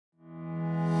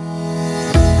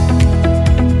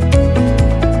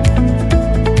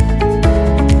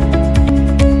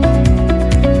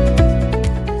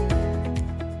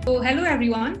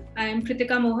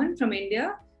from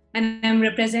India, and I'm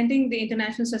representing the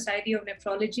International Society of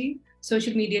Nephrology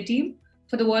social media team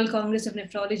for the World Congress of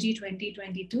Nephrology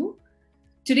 2022.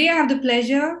 Today, I have the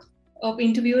pleasure of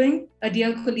interviewing a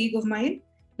dear colleague of mine,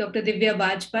 Dr. Divya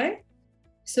Bajpai.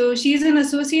 So she's an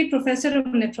associate professor of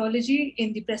nephrology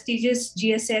in the prestigious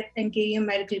GSET and KEM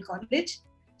Medical College.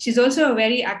 She's also a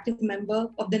very active member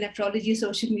of the Nephrology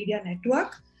Social Media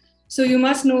Network. So you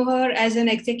must know her as an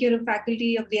executive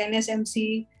faculty of the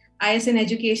NSMC, ISN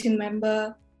education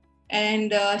member,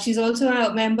 and she's also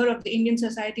a member of the Indian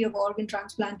Society of Organ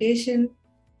Transplantation,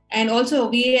 and also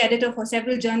a VA editor for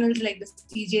several journals like the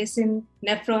CJSIN,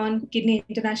 Nephron, Kidney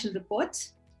International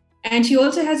Reports. And she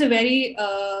also has a very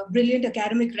brilliant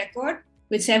academic record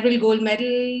with several gold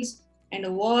medals and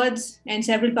awards and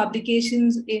several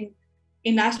publications in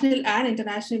national and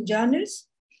international journals.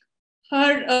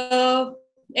 Her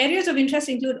areas of interest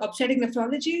include obstetric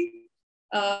nephrology,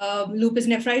 lupus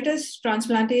nephritis,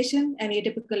 transplantation, and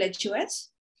atypical HUS.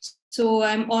 So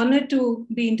I'm honored to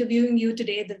be interviewing you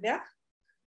today, Divya.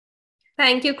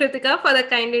 Thank you, Kritika, for the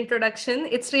kind introduction.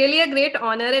 It's really a great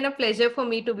honor and a pleasure for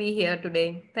me to be here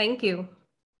today. Thank you.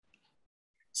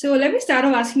 So let me start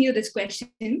off asking you this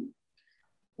question.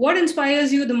 What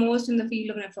inspires you the most in the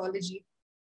field of nephrology?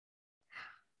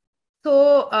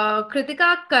 So,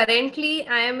 Kritika, currently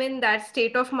I am in that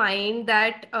state of mind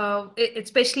that,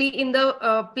 especially in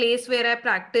the place where I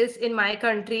practice in my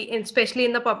country, especially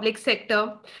in the public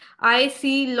sector, I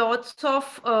see lots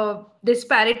of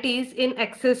disparities in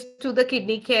access to the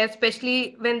kidney care,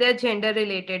 especially when they're gender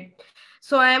related.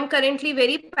 So I am currently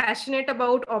very passionate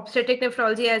about obstetric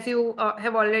nephrology, as you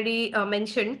have already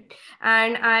mentioned,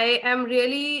 and I am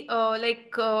really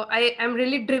I am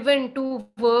really driven to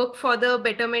work for the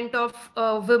betterment of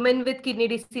women with kidney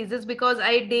diseases, because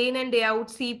I day in and day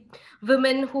out see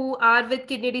women who are with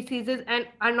kidney diseases and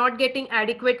are not getting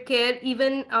adequate care,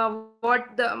 even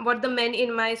what the men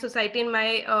in my society, in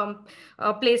my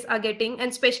place are getting.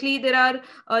 And especially there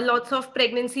are lots of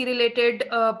pregnancy related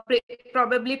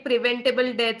probably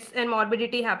preventable deaths and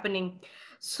morbidity happening.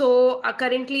 So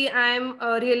currently I am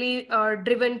really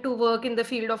driven to work in the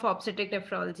field of obstetric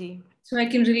nephrology. So I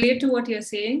can relate to what you're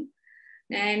saying.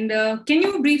 And can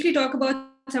you briefly talk about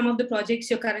some of the projects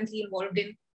you're currently involved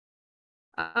in?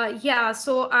 Yeah,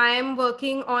 so I am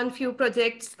working on few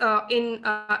projects in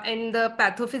the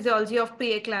pathophysiology of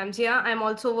preeclampsia. I'm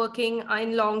also working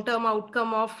in long-term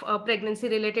outcome of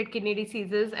pregnancy-related kidney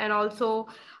diseases, and also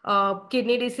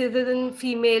kidney diseases in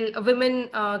female women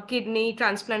kidney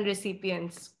transplant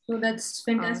recipients. So that's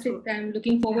fantastic. I'm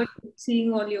looking forward to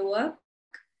seeing all your work.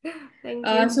 Thank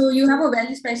you. So you have a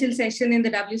very special session in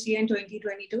the WCN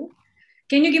 2022.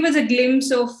 Can you give us a glimpse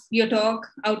of your talk,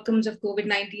 outcomes of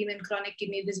COVID-19 in chronic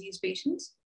kidney disease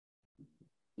patients?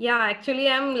 Yeah, actually,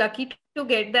 I'm lucky to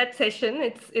get that session.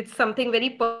 It's something very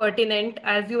pertinent.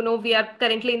 As you know, we are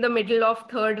currently in the middle of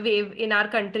third wave in our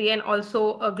country and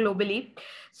also globally.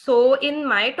 So in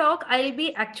my talk, I'll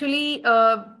be actually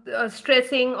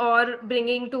stressing or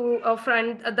bringing to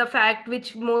front the fact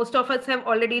which most of us have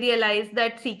already realized,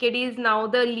 that CKD is now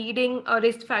the leading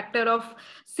risk factor of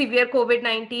severe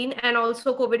COVID-19 and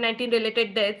also COVID-19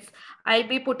 related deaths. I'll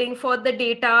be putting forth the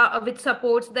data which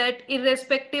supports that,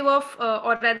 irrespective of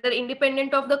or rather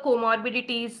independent of the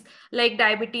comorbidities like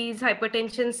diabetes,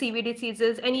 hypertension, CV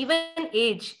diseases, and even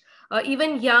age.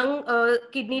 Even young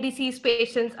kidney disease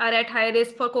patients are at high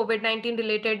risk for COVID-19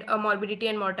 related morbidity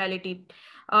and mortality.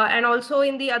 And also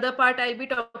in the other part, I'll be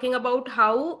talking about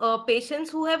how patients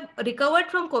who have recovered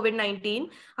from COVID-19,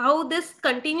 how this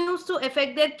continues to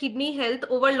affect their kidney health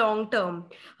over long term.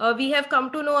 We have come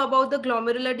to know about the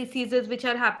glomerular diseases which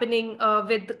are happening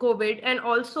with COVID. And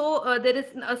also there is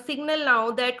a signal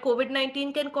now that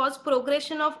COVID-19 can cause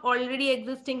progression of already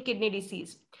existing kidney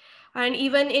disease. And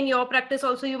even in your practice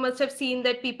also, you must have seen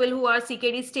that people who are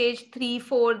CKD stage 3,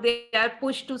 4, they are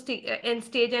pushed to end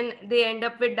stage and they end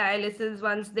up with dialysis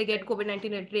once they get COVID-19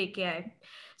 related AKI.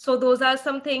 So those are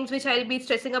some things which I'll be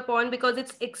stressing upon, because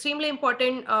it's extremely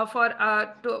important for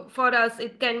us.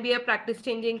 It can be a practice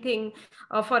changing thing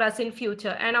for us in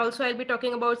future. And also I'll be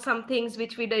talking about some things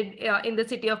which we did in the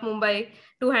city of Mumbai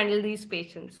to handle these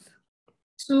patients.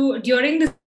 So during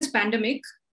this pandemic,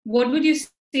 what would you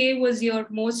say was your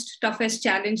most toughest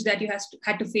challenge that you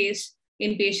had to face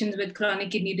in patients with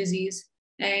chronic kidney disease,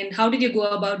 and how did you go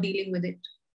about dealing with it?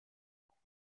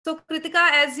 So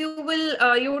Kritika, as you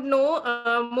would know,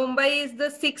 Mumbai is the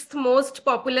 6th most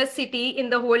populous city in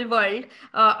the whole world.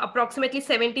 Approximately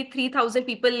 73,000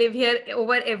 people live here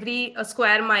over every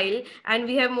square mile, and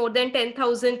we have more than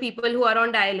 10,000 people who are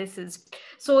on dialysis.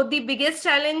 So the biggest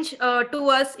challenge to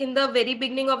us in the very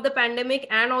beginning of the pandemic,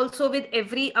 and also with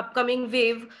every upcoming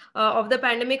wave of the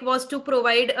pandemic, was to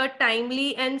provide a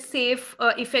timely and safe,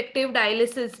 effective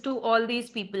dialysis to all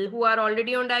these people who are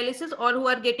already on dialysis or who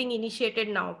are getting initiated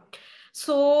now.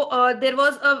 So there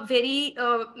was a very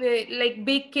like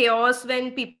big chaos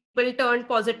when people turned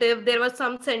positive. There were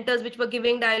some centers which were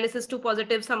giving dialysis to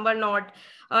positive, some were not,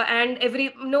 and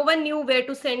no one knew where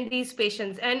to send these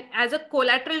patients. And as a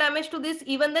collateral damage to this,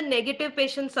 even the negative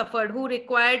patients suffered who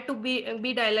required to be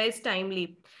dialyzed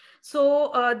timely. So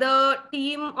the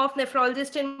team of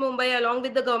nephrologists in Mumbai, along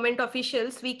with the government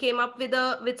officials, we came up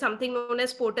with something known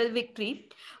as Portal Victory,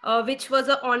 which was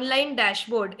an online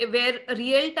dashboard where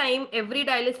real time every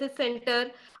dialysis center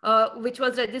which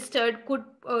was registered could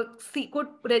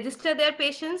register their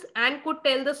patients and could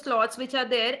tell the slots which are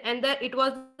there, and that it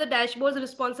was the dashboard's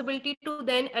responsibility to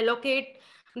then allocate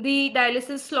the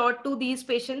dialysis slot to these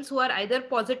patients who are either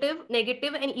positive,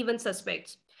 negative, and even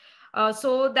suspects.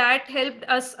 So that helped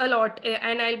us a lot,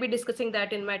 and I'll be discussing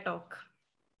that in my talk.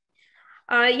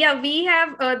 Yeah,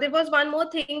 there was one more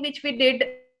thing which we did,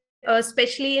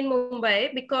 especially in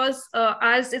Mumbai, because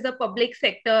ours is a public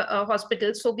sector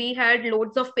hospital. So we had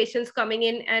loads of patients coming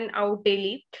in and out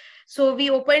daily. So we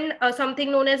opened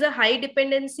something known as a high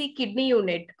dependency kidney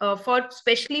unit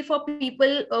especially for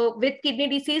people with kidney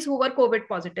disease who were COVID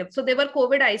positive. So there were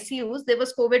COVID ICUs, there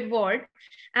was COVID ward,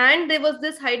 and there was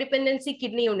this high dependency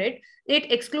kidney unit.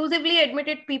 It exclusively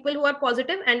admitted people who are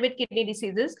positive and with kidney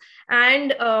diseases.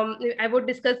 And I would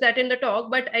discuss that in the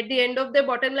talk. But at the end of the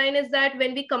bottom line is that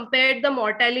when we compared the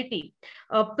mortality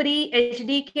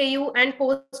pre-HDKU and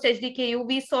post-HDKU,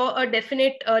 we saw a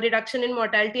definite reduction in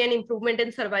mortality and improvement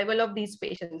in survival of these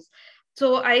patients.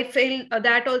 So I feel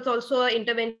that was also an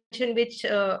intervention which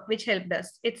helped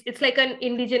us. It's like an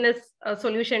indigenous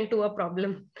solution to a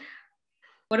problem.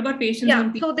 What about patients?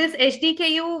 Yeah, so this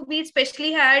HDKU, we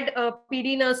especially had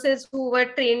PD nurses who were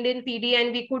trained in PD,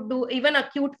 and we could do even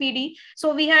acute PD.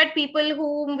 So we had people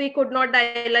whom we could not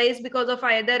dialyze because of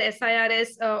either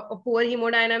SIRS or poor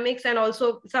hemodynamics, and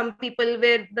also some people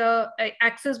where the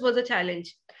access was a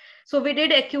challenge. So we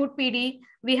did acute PD.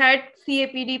 We had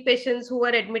CAPD patients who were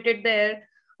admitted there.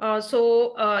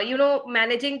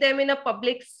 Managing them in a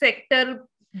public sector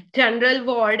general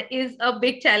ward is a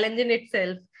big challenge in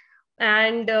itself.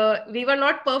 And we were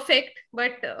not perfect,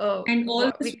 but and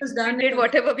all this was done. We did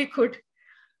whatever we could.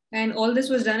 And all this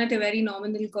was done at a very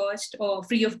nominal cost or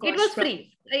free of cost? It was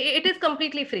free. It is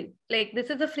completely free. Like, this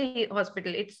is a free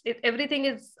hospital. Everything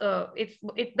is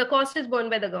the cost is borne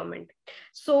by the government.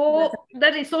 So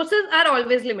the resources are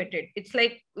always limited. It's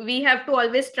like we have to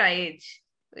always try.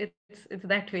 It's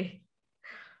that way.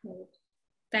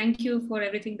 Thank you for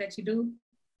everything that you do.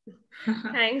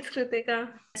 Thanks, Kritika.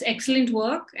 It's excellent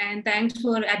work, and thanks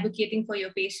for advocating for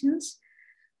your patients.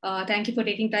 Thank you for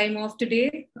taking time off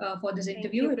today for this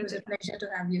interview. It was a pleasure to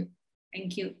have you.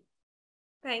 Thank you.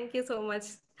 Thank you so much.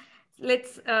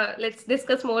 Let's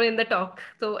discuss more in the talk.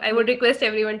 So I would request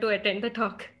everyone to attend the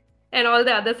talk and all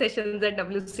the other sessions at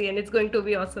WCN. It's going to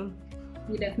be awesome.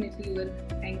 We definitely will.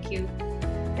 Thank you.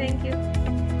 Thank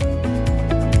you.